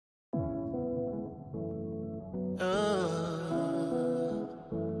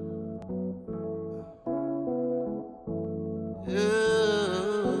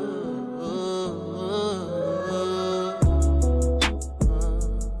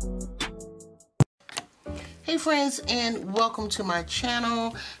Hey friends, and welcome to my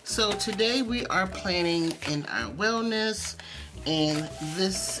channel. So today we are planning in our wellness, and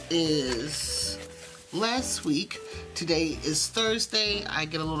this is last week. Today is Thursday. I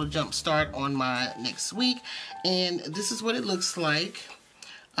get a little jump start on my next week, and this is what it looks like.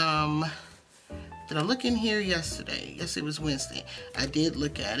 Did I look in here yesterday? Yes, it was Wednesday. I did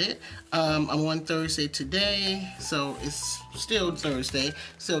look at it. I'm on Thursday today, so it's still Thursday,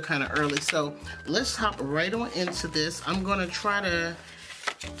 still kind of early. So let's hop right on into this. I'm gonna try to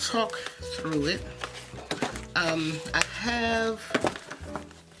talk through it. I have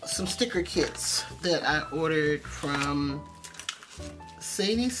some sticker kits that I ordered from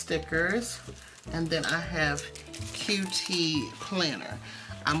Sadie Stickers, and then I have QT Planner.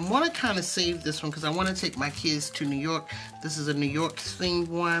 I want to kind of save this one because I want to take my kids to New York. This is a New York themed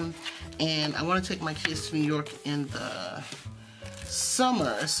one, and I want to take my kids to New York in the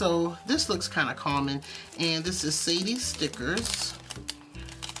summer. So this looks kind of common, and this is Sadie Stickers.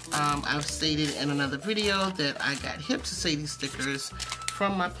 I've stated in another video that I got hip to Sadie Stickers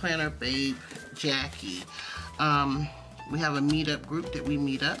from my planner babe, Jackie. We have a meetup group that we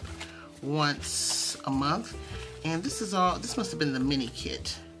meet up once a month. And this is all, this must have been the mini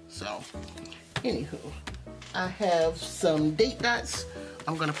kit. So, anywho, I have some date dots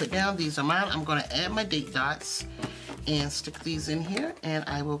I'm gonna put down. These are mine. I'm gonna add my date dots and stick these in here, and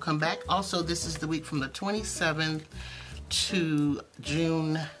I will come back. Also, this is the week from the 27th to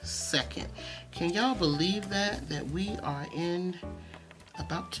June 2nd. Can y'all believe that we are in,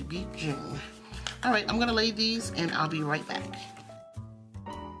 about to be June. All right, I'm gonna lay these and I'll be right back.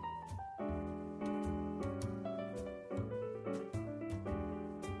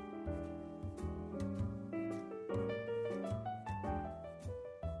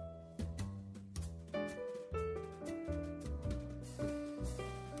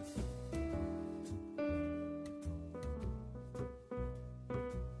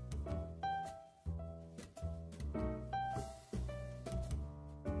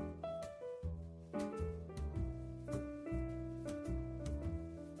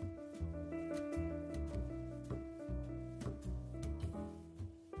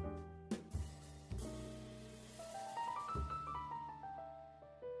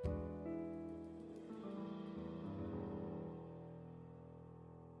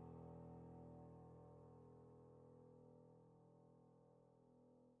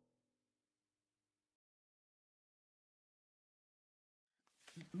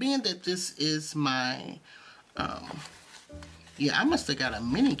 Being that this is my, yeah, I must have got a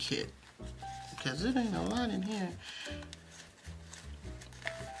mini kit because it ain't a lot in here.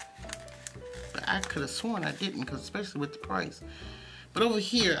 But I could have sworn I didn't, because especially with the price. But over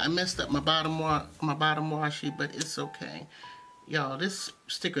here, I messed up my bottom washi, but it's okay. Y'all, this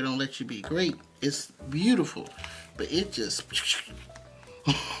sticker don't let you be great. It's beautiful, but it just,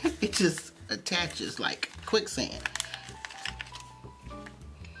 it just attaches like quicksand.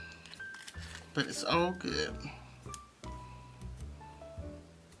 But it's all good.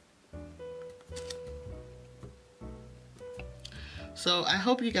 So I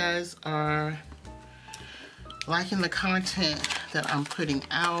hope you guys are liking the content that I'm putting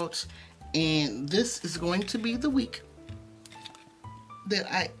out, and this is going to be the week that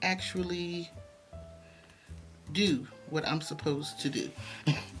I actually do what I'm supposed to do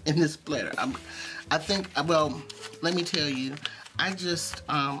in this planner. I think, well, let me tell you, I just,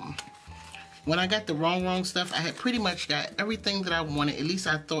 when I got the wrong stuff, I had pretty much got everything that I wanted. At least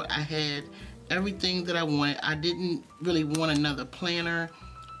I thought I had everything that I wanted. I didn't really want another planner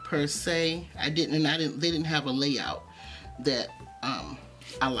per se. They didn't have a layout that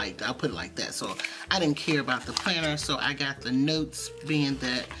I liked. I'll put it like that. So I didn't care about the planner. So I got the notes, being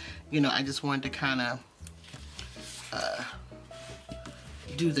that, you know, I just wanted to kind of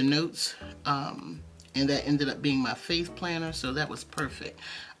do the notes. And that ended up being my faith planner, so that was perfect.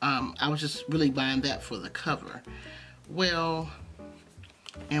 I was just really buying that for the cover. Well,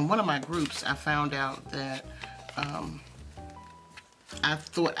 in one of my groups, I found out that I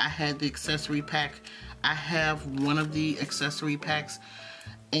thought I had the accessory pack. I have one of the accessory packs,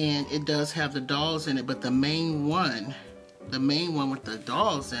 and it does have the dolls in it, but the main one with the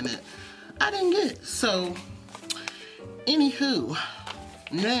dolls in it, I didn't get. So, anywho,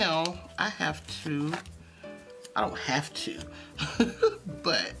 now I don't have to,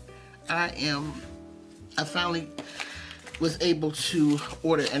 but I finally was able to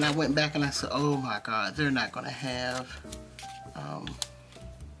order, and I went back and I said, oh my God, they're not gonna have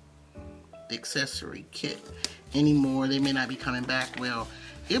the accessory kit anymore. They may not be coming back. Well,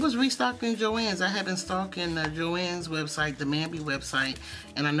 it was restocked in Joann's. I had been stalking Joann's website, the Mamby website,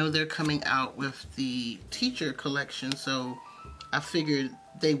 and I know they're coming out with the teacher collection, so I figured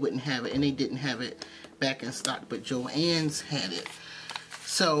they wouldn't have it, and they didn't have it back in stock, but Joann's had it.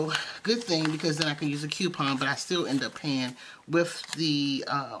 So, good thing, because then I can use a coupon, but I still end up paying with the,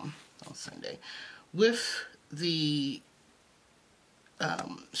 on Sunday, with the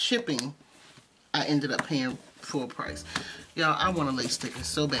shipping, I ended up paying full price. Y'all, I want a lace sticker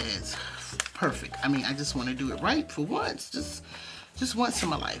so bad. It's perfect. I mean, I just want to do it right for once. Just once in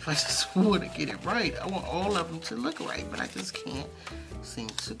my life. I just want to get it right. I want all of them to look right, but I just can't seem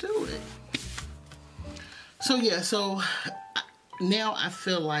to do it. So yeah, so now I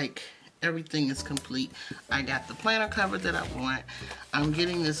feel like everything is complete. I got the planner cover that I want. I'm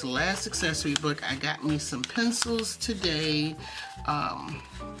getting this last accessory book. I got me some pencils today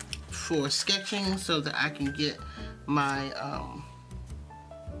for sketching so that I can get my,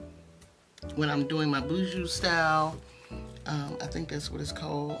 when I'm doing my Boujou style, I think that's what it's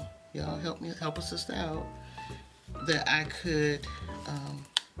called. Y'all help us sister out. That I could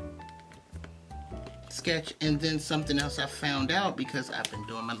sketch. And then something else I found out, because I've been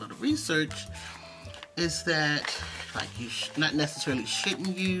doing my little research, is that like you not necessarily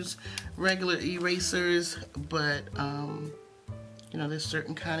shouldn't use regular erasers, but you know, there's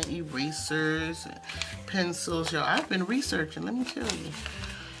certain kind of erasers and pencils. Y'all, I've been researching, let me tell you.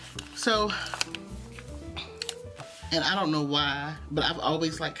 So, and I don't know why, but I've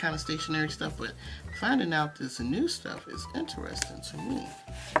always liked kind of stationary stuff, but finding out this new stuff is interesting to me.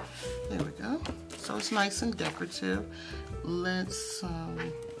 There we go. So it's nice and decorative. Let's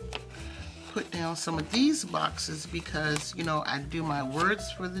put down some of these boxes, because, you know, I do my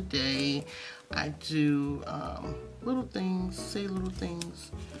words for the day. I do little things, say little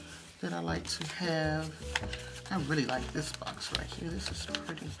things that I like to have. I really like this box right here. This is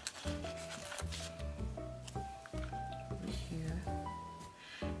pretty. Over here.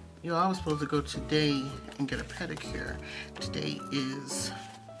 You know, I was supposed to go today and get a pedicure. Today is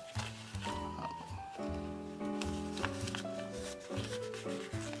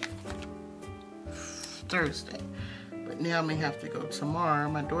Thursday, but now I may have to go tomorrow.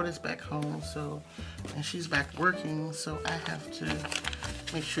 My daughter's back home, so, and she's back working, so I have to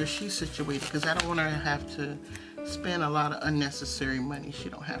make sure she's situated, because I don't want her to have to spend a lot of unnecessary money. She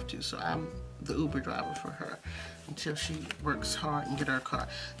don't have to, so I'm the Uber driver for her until she works hard and get her car.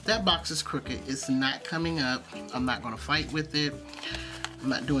 That box is crooked. It's not coming up. I'm not going to fight with it. I'm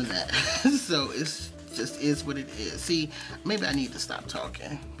not doing that. So it's just is what it is. See, maybe I need to stop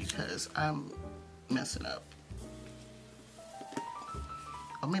talking because I'm messing up.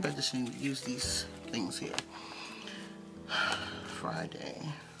 Or maybe I just need to use these things here. Friday.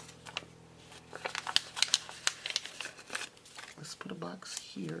 Let's put a box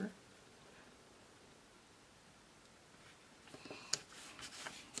here.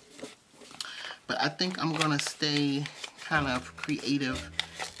 But I think I'm gonna stay kind of creative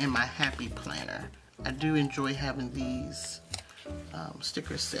in my happy planner. I do enjoy having these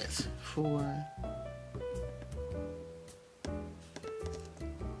sticker sets for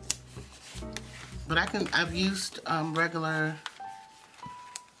but I've used regular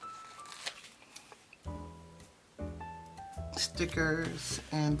stickers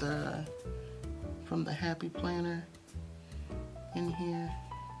and from the happy planner in here.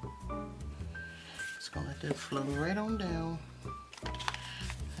 Just gonna let that flow right on down.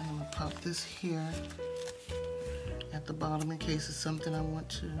 And I'm gonna pop this here at the bottom in case it's something I want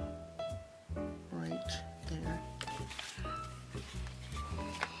to write there.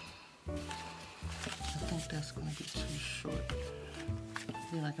 I think that's going to be too short.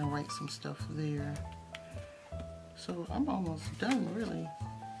 Then I can write some stuff there. So I'm almost done, really.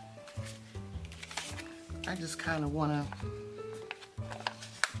 I just kind of want to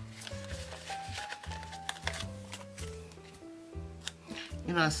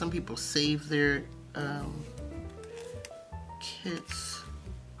you know, some people save their kits.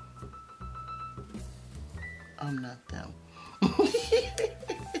 I'm not them.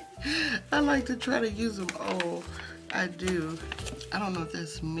 I like to try to use them all. I do. I don't know if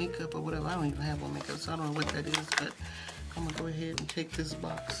that's makeup or whatever. I don't even have on makeup, so I don't know what that is, but I'm gonna go ahead and take this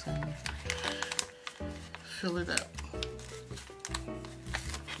box and fill it up.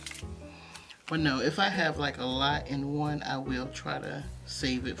 But no, if I have like a lot in one, I will try to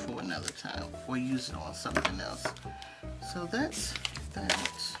save it for another time or use it on something else. So that's that.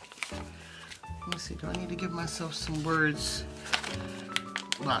 Let me see, do I need to give myself some words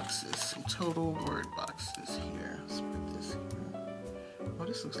boxes, some total word boxes here? Let's put this here. Oh,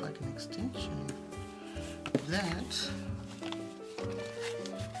 this looks like an extension. That.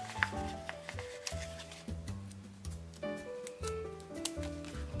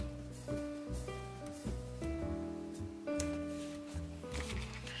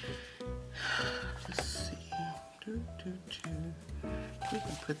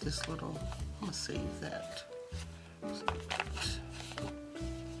 put this little, I'm gonna save that.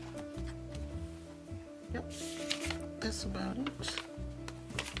 Yep, that's about it.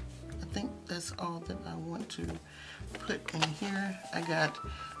 I think that's all that I want to put in here. I got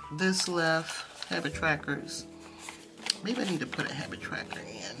this left, habit trackers. Maybe I need to put a habit tracker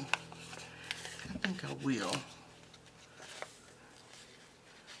in. I think I will.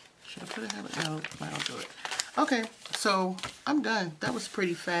 Should I put a habit? No, I'll do it. Okay, so I'm done. That was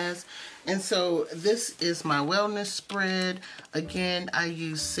pretty fast. And so this is my wellness spread. Again, I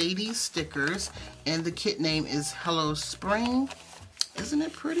use Sadie stickers, and the kit name is Hello Spring. Isn't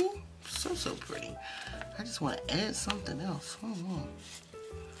it pretty? So pretty. I just want to add something else.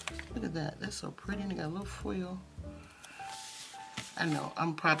 Look at that. That's so pretty. And it got a little foil. I know,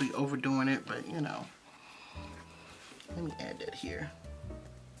 I'm probably overdoing it, but you know. Let me add that here.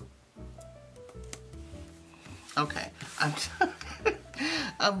 Okay,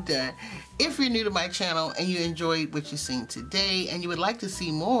 I'm done. If you're new to my channel and you enjoyed what you've seen today and you would like to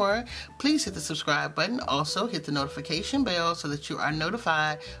see more, please hit the subscribe button. Also, hit the notification bell so that you are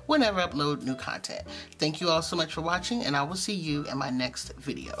notified whenever I upload new content. Thank you all so much for watching, and I will see you in my next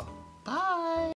video. Bye.